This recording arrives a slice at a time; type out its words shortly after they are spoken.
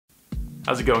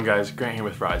How's it going, guys? Grant here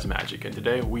with Rise Magic, and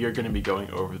today we are going to be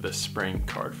going over the spring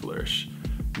card flourish.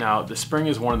 Now, the spring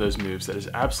is one of those moves that is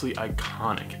absolutely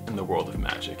iconic in the world of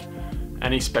Magic.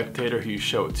 Any spectator who you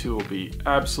show it to will be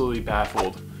absolutely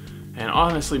baffled, and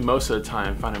honestly, most of the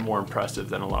time find it more impressive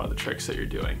than a lot of the tricks that you're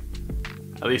doing.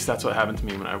 At least that's what happened to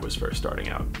me when I was first starting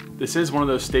out. This is one of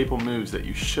those staple moves that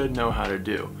you should know how to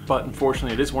do, but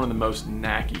unfortunately it is one of the most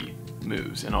knacky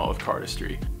moves in all of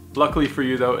Cardistry. Luckily for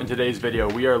you though, in today's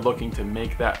video, we are looking to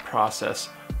make that process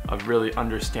of really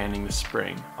understanding the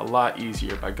spring a lot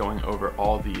easier by going over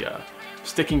all the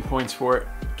sticking points for it,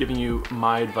 giving you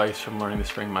my advice from learning the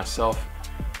spring myself,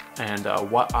 and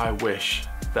what I wish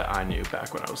that I knew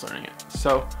back when I was learning it.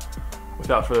 So,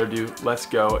 without further ado, let's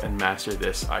go and master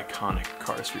this iconic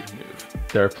Cardistry move.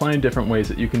 There are plenty of different ways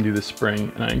that you can do the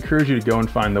spring, and I encourage you to go and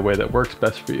find the way that works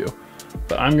best for you.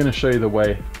 But I'm going to show you the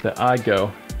way that I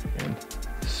go and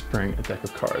spring a deck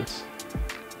of cards.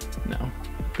 Now,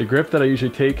 the grip that I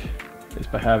usually take is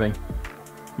by having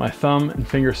my thumb and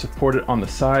finger supported on the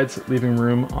sides, leaving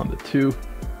room on the two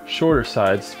shorter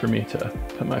sides for me to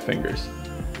put my fingers.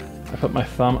 I put my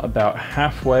thumb about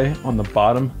halfway on the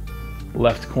bottom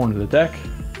left corner of the deck,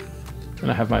 and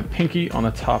I have my pinky on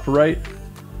the top right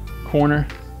corner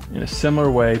in a similar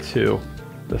way to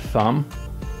the thumb,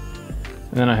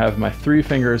 and then I have my three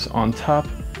fingers on top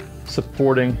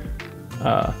supporting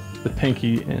the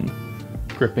pinky and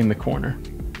gripping the corner.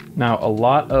 Now, a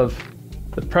lot of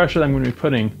the pressure that I'm going to be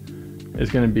putting is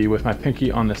going to be with my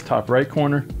pinky on this top right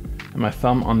corner and my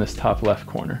thumb on this top left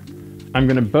corner. I'm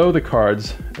going to bow the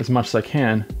cards as much as I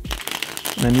can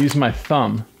and then use my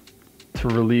thumb to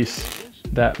release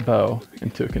that bow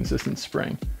into a consistent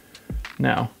spring.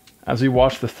 Now, as we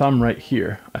watch the thumb right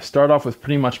here, I start off with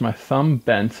pretty much my thumb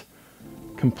bent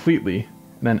completely,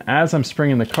 and then as I'm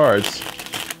springing the cards,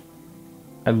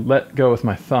 I let go with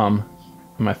my thumb,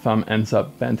 and my thumb ends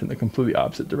up bent in the completely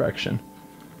opposite direction.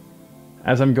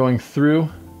 As I'm going through,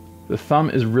 the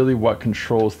thumb is really what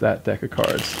controls that deck of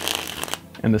cards,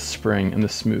 and the spring and the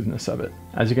smoothness of it.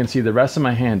 As you can see, the rest of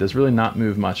my hand does really not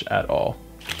move much at all.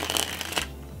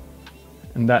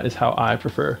 And that is how I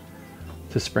prefer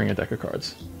to spring a deck of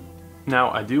cards.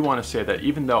 Now, I do want to say that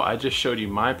even though I just showed you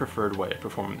my preferred way of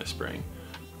performing the spring,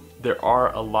 there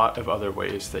are a lot of other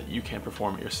ways that you can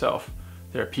perform it yourself.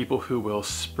 There are people who will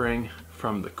spring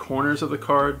from the corners of the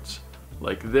cards,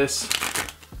 like this.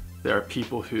 There are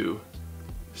people who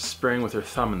spring with their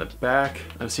thumb in the back.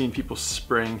 I've seen people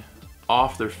spring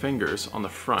off their fingers on the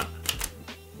front,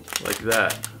 like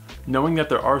that. Knowing that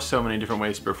there are so many different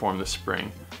ways to perform the spring,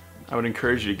 I would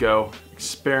encourage you to go,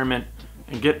 experiment,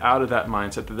 and get out of that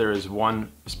mindset that there is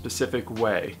one specific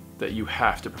way that you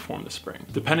have to perform the spring.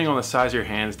 Depending on the size of your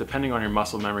hands, depending on your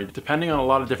muscle memory, depending on a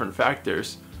lot of different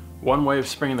factors, one way of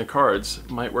springing the cards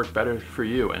might work better for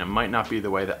you, and it might not be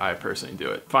the way that I personally do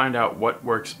it. Find out what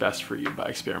works best for you by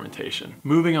experimentation.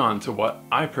 Moving on to what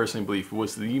I personally believe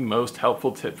was the most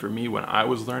helpful tip for me when I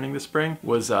was learning the spring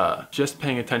was just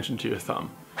paying attention to your thumb.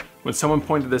 When someone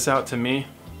pointed this out to me,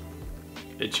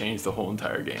 it changed the whole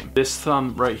entire game. This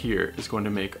thumb right here is going to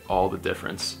make all the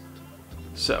difference.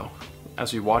 So,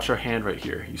 as we watch our hand right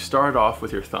here, you start off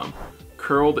with your thumb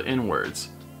curled inwards,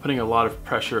 putting a lot of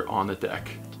pressure on the deck.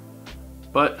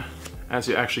 But as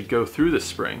you actually go through the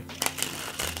spring,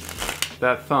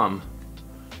 that thumb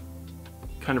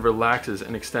kind of relaxes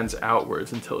and extends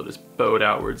outwards until it is bowed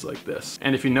outwards like this.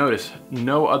 And if you notice,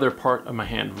 no other part of my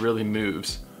hand really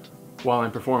moves while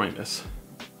I'm performing this.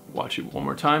 Watch it one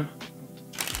more time.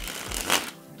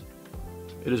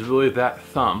 It is really that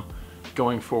thumb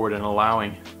going forward and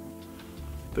allowing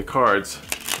the cards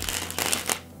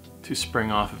to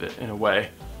spring off of it in a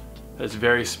way that is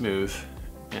very smooth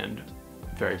and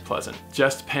very pleasant.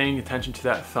 Just paying attention to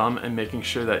that thumb and making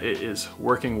sure that it is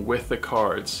working with the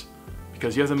cards,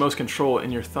 because you have the most control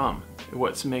in your thumb.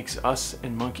 What makes us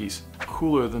and monkeys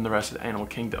cooler than the rest of the animal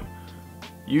kingdom.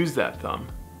 Use that thumb,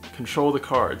 control the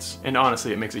cards, and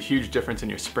honestly, it makes a huge difference in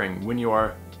your spring when you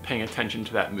are paying attention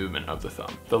to that movement of the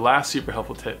thumb. The last super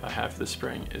helpful tip I have for the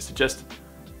spring is to just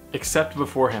accept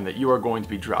beforehand that you are going to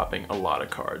be dropping a lot of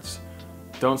cards.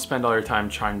 Don't spend all your time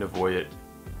trying to avoid it.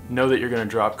 Know that you're going to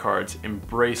drop cards,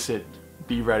 embrace it,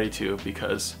 be ready to,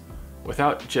 because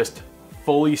without just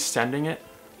fully sending it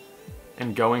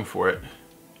and going for it,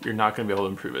 you're not going to be able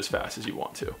to improve as fast as you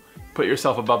want to. Put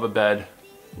yourself above a bed,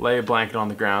 lay a blanket on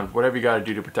the ground, whatever you got to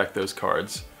do to protect those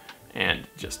cards, and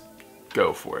just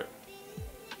go for it.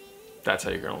 That's how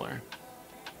you're going to learn.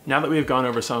 Now that we've gone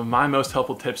over some of my most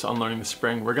helpful tips on learning the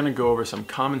spring, we're going to go over some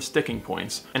common sticking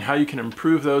points and how you can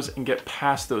improve those and get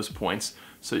past those points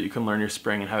so you can learn your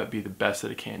spring and have it be the best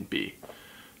that it can be.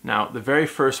 Now, the very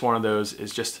first one of those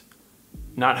is just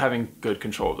not having good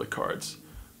control of the cards.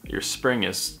 Your spring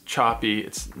is choppy,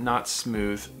 it's not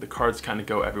smooth, the cards kind of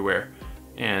go everywhere.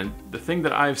 And the thing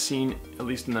that I've seen, at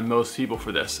least in the most people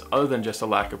for this, other than just a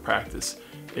lack of practice,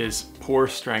 is poor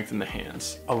strength in the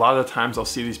hands. A lot of the times I'll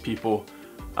see these people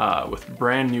with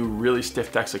brand new, really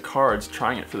stiff decks of cards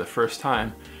trying it for the first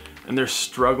time, and they're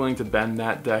struggling to bend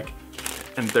that deck,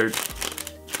 and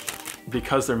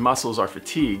because their muscles are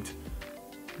fatigued,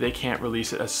 they can't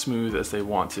release it as smooth as they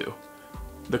want to.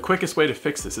 The quickest way to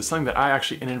fix this is something that I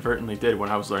actually inadvertently did when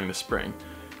I was learning the spring.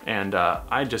 And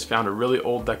I just found a really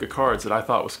old deck of cards that I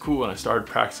thought was cool, and I started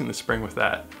practicing the spring with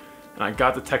that. And I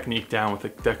got the technique down with a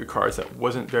deck of cards that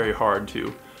wasn't very hard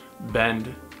to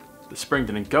bend. The spring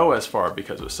didn't go as far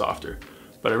because it was softer,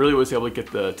 but I really was able to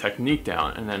get the technique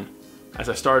down. And then as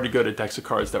I started to go to decks of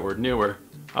cards that were newer,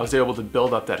 I was able to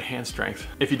build up that hand strength.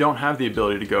 If you don't have the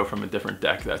ability to go from a different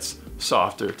deck that's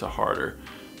softer to harder,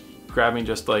 grabbing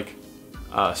just like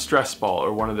a stress ball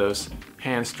or one of those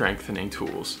hand strengthening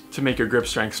tools to make your grip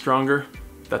strength stronger,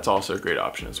 that's also a great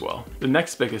option as well. The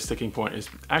next biggest sticking point is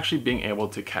actually being able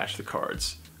to catch the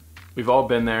cards. We've all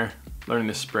been there, learning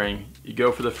the spring. You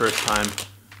go for the first time,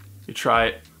 you try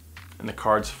it, and the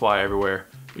cards fly everywhere.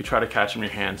 You try to catch them in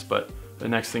your hands, but the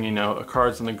next thing you know, a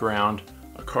card's on the ground,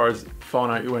 a card's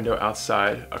fallen out your window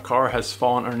outside, a car has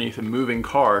fallen underneath a moving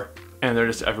car, and they're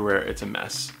just everywhere. It's a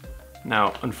mess.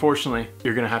 Now, unfortunately,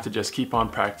 you're gonna have to just keep on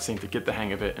practicing to get the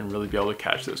hang of it and really be able to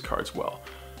catch those cards well.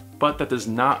 But that does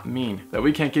not mean that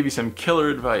we can't give you some killer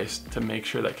advice to make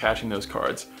sure that catching those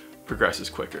cards progresses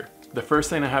quicker. The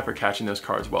first thing I have for catching those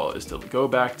cards well is to go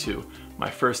back to my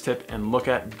first tip and look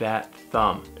at that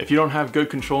thumb. If you don't have good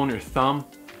control in your thumb,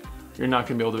 you're not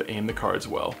gonna be able to aim the cards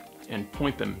well and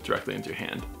point them directly into your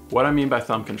hand. What I mean by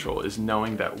thumb control is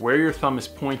knowing that where your thumb is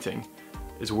pointing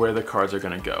is where the cards are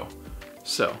gonna go.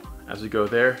 So, as we go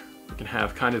there, we can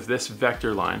have kind of this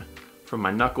vector line from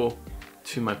my knuckle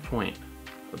to my point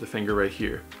of the finger right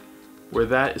here. Where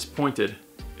that is pointed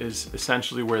is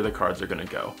essentially where the cards are gonna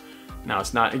go. Now,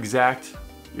 it's not exact.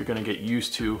 You're gonna get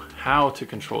used to how to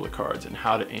control the cards and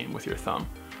how to aim with your thumb,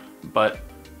 but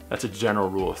that's a general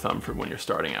rule of thumb for when you're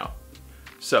starting out.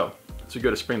 So, as we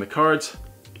go to spring the cards,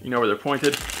 you know where they're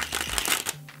pointed.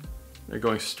 They're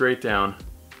going straight down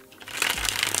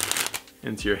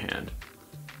into your hand.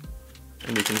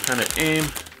 And you can kind of aim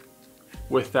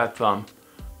with that thumb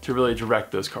to really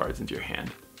direct those cards into your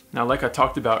hand. Now, like I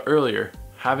talked about earlier,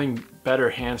 having better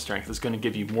hand strength is going to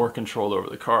give you more control over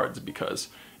the cards because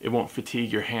it won't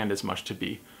fatigue your hand as much to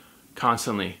be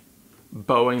constantly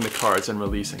bowing the cards and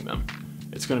releasing them.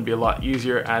 It's going to be a lot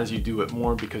easier as you do it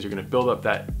more because you're going to build up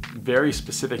that very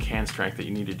specific hand strength that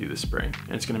you need to do the spring.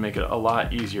 And it's going to make it a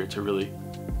lot easier to really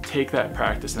take that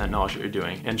practice and that knowledge that you're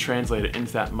doing and translate it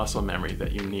into that muscle memory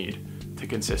that you need to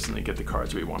consistently get the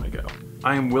cards where you want to go.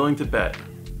 I am willing to bet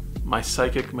my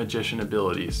psychic magician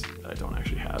abilities that I don't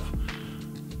actually have,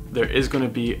 there is going to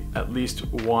be at least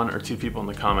 1 or 2 people in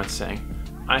the comments saying,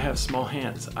 I have small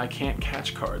hands, I can't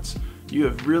catch cards. You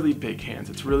have really big hands,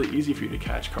 it's really easy for you to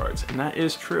catch cards. And that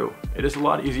is true. It is a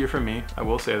lot easier for me, I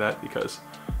will say that, because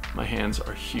my hands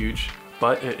are huge,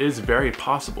 but it is very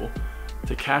possible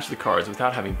to catch the cards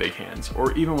without having big hands,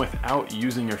 or even without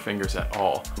using your fingers at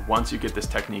all, once you get this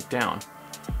technique down.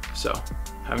 So,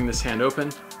 having this hand open,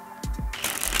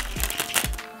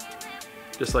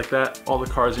 just like that, all the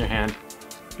cards in your hand,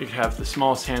 you could have the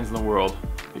smallest hands in the world,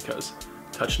 because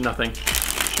touch nothing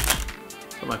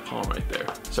but my palm right there.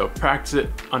 So practice it,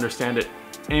 understand it,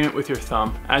 aim it with your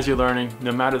thumb. As you're learning,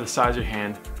 no matter the size of your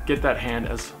hand, get that hand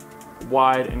as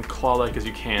wide and claw-like as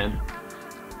you can,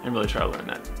 and really try to learn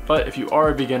that. But if you are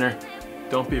a beginner,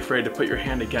 don't be afraid to put your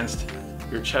hand against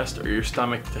your chest or your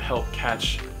stomach to help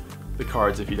catch the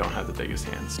cards if you don't have the biggest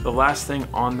hands. The last thing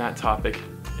on that topic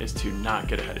is to not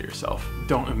get ahead of yourself.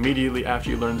 Don't immediately after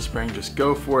you learn the spring, just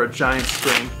go for a giant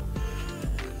spring.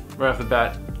 Right off the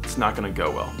bat, it's not gonna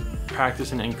go well.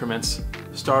 Practice in increments,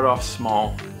 start off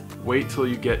small, wait till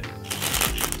you get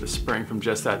the spring from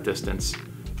just that distance,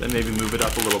 then maybe move it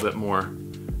up a little bit more.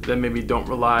 Then maybe don't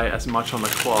rely as much on the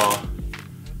claw.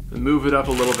 Then move it up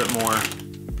a little bit more.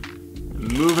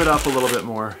 Move it up a little bit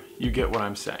more. You get what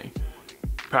I'm saying.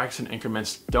 Practice in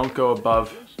increments. Don't go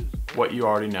above what you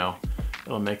already know.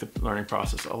 It'll make the learning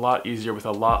process a lot easier with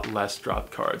a lot less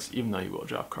dropped cards, even though you will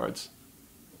drop cards,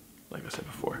 like I said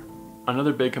before.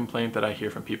 Another big complaint that I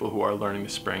hear from people who are learning the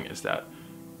spring is that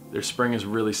their spring is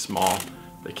really small.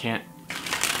 They can't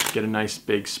get a nice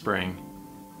big spring.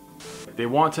 They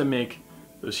want to make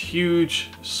those huge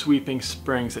sweeping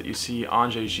springs that you see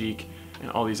Andre Gique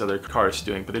and all these other cardists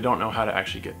doing, but they don't know how to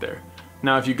actually get there.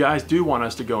 Now, if you guys do want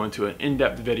us to go into an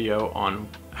in-depth video on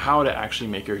how to actually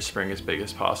make your spring as big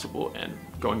as possible and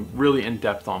going really in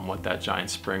depth on what that giant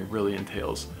spring really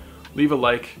entails. Leave a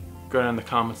like, go down in the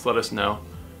comments, let us know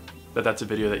that that's a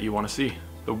video that you want to see.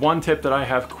 The one tip that I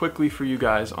have quickly for you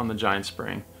guys on the giant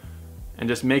spring, and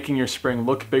just making your spring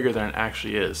look bigger than it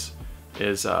actually is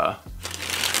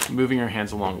moving your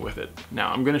hands along with it.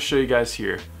 Now I'm going to show you guys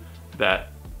here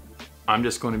that I'm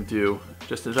just going to do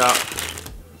just about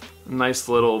a nice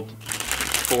little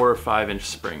 4 or 5 inch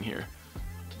spring here.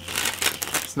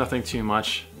 It's nothing too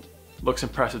much. Looks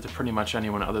impressive to pretty much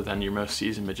anyone other than your most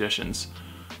seasoned magicians.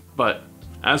 But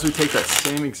as we take that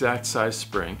same exact size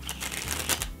spring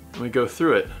and we go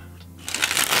through it,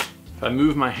 if I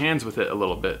move my hands with it a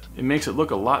little bit, it makes it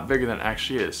look a lot bigger than it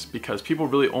actually is, because people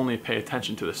really only pay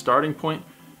attention to the starting point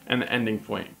and the ending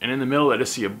point. And in the middle, I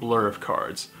just see a blur of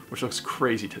cards, which looks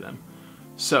crazy to them.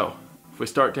 So if we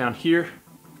start down here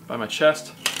by my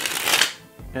chest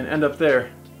and end up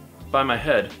there by my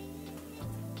head,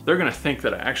 they're gonna think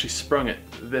that I actually sprung it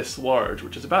this large,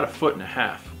 which is about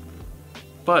 1.5 feet.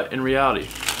 But in reality,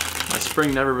 my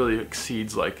spring never really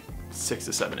exceeds like 6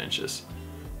 to 7 inches.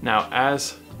 Now,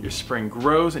 as your spring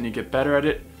grows and you get better at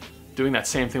it, doing that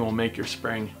same thing will make your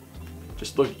spring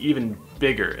just look even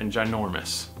bigger and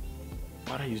ginormous.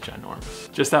 Why'd I use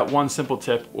ginormous? Just that one simple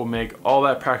tip will make all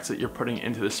that practice that you're putting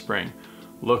into the spring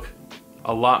look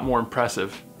a lot more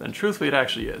impressive than truthfully it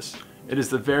actually is. It is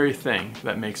the very thing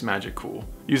that makes magic cool.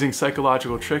 Using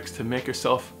psychological tricks to make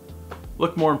yourself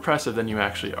look more impressive than you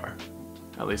actually are.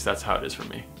 At least that's how it is for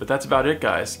me. But that's about it,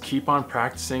 guys. Keep on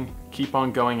practicing, keep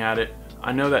on going at it.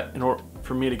 I know that in order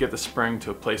for me to get the spring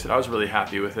to a place that I was really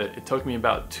happy with it, it took me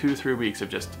about 2-3 weeks of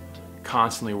just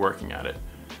constantly working at it.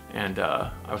 And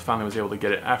I finally was able to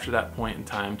get it after that point in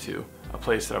time to a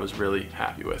place that I was really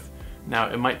happy with. Now,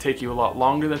 it might take you a lot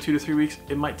longer than 2 to 3 weeks.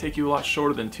 It might take you a lot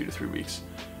shorter than 2 to 3 weeks.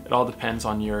 It all depends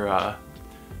on your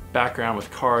background with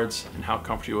cards and how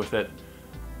comfortable with it.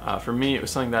 For me, it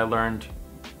was something that I learned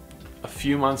a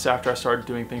few months after I started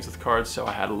doing things with cards, so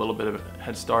I had a little bit of a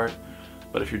head start.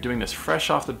 But if you're doing this fresh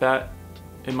off the bat,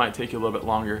 it might take you a little bit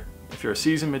longer. If you're a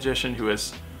seasoned magician who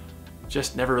has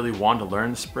just never really wanted to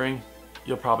learn the spring,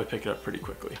 you'll probably pick it up pretty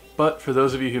quickly. But for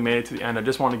those of you who made it to the end, I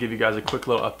just want to give you guys a quick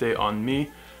little update on me.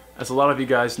 As a lot of you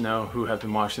guys know who have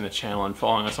been watching the channel and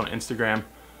following us on Instagram,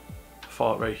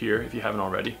 follow it right here if you haven't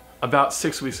already. About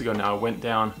 6 weeks ago now, I went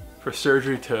down for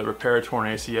surgery to repair a torn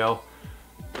ACL.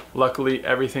 Luckily,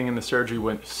 everything in the surgery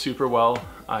went super well.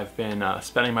 I've been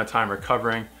spending my time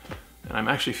recovering, and I'm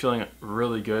actually feeling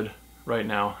really good right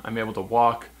now. I'm able to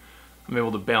walk, I'm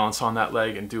able to balance on that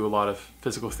leg and do a lot of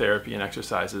physical therapy and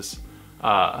exercises.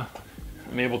 I'm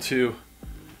able to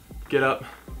get up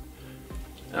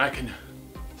and I can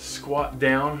squat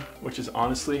down, which is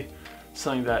honestly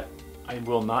something that I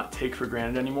will not take for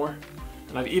granted anymore.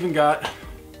 And I've even got,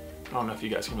 I don't know if you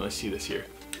guys can really see this here,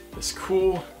 this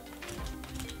cool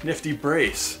nifty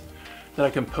brace that I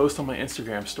can post on my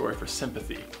Instagram story for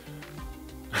sympathy.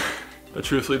 But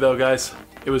truthfully though, guys,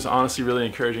 it was honestly really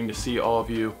encouraging to see all of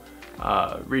you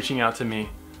reaching out to me,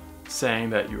 saying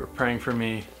that you were praying for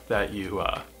me, that you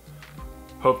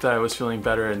hoped that I was feeling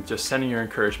better, and just sending your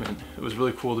encouragement. It was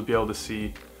really cool to be able to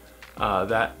see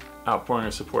that outpouring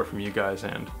of support from you guys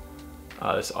and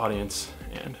this audience.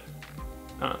 And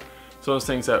it's one of those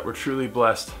things that we're truly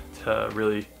blessed to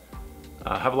really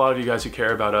have a lot of you guys who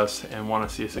care about us and want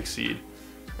to see us succeed.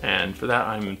 And for that,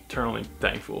 I'm eternally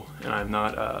thankful. And I'm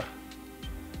not,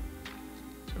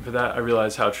 for that, I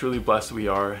realize how truly blessed we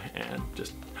are and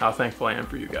just how thankful I am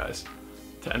for you guys,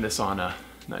 to end this on a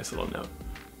nice little note.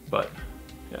 But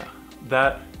yeah,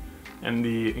 that and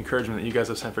the encouragement that you guys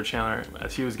have sent for Chandler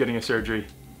as he was getting a surgery,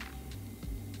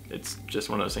 it's just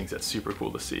one of those things that's super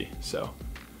cool to see. So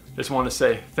just want to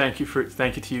say thank you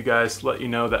to you guys, let you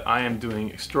know that I am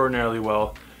doing extraordinarily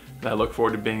well, and I look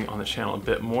forward to being on the channel a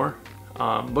bit more.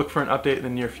 Look for an update in the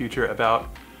near future about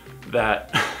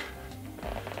that.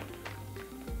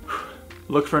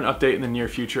 Look for an update in the near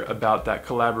future about that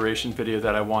collaboration video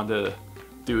that I wanted to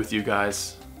do with you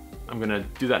guys. I'm gonna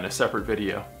do that in a separate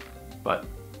video, but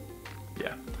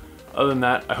yeah. Other than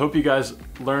that, I hope you guys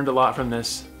learned a lot from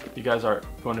this. You guys are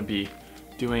going to be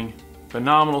doing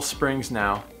phenomenal springs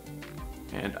now,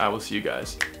 and I will see you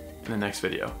guys in the next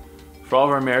video. For all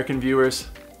of our American viewers,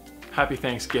 happy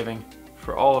Thanksgiving.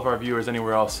 For all of our viewers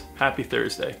anywhere else, happy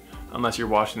Thursday. Unless you're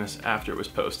watching this after it was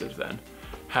posted, then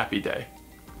happy day.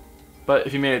 But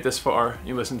if you made it this far,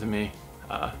 you listened to me,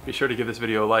 be sure to give this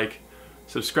video a like,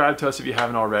 subscribe to us if you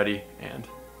haven't already, and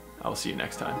I will see you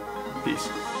next time.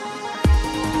 Peace.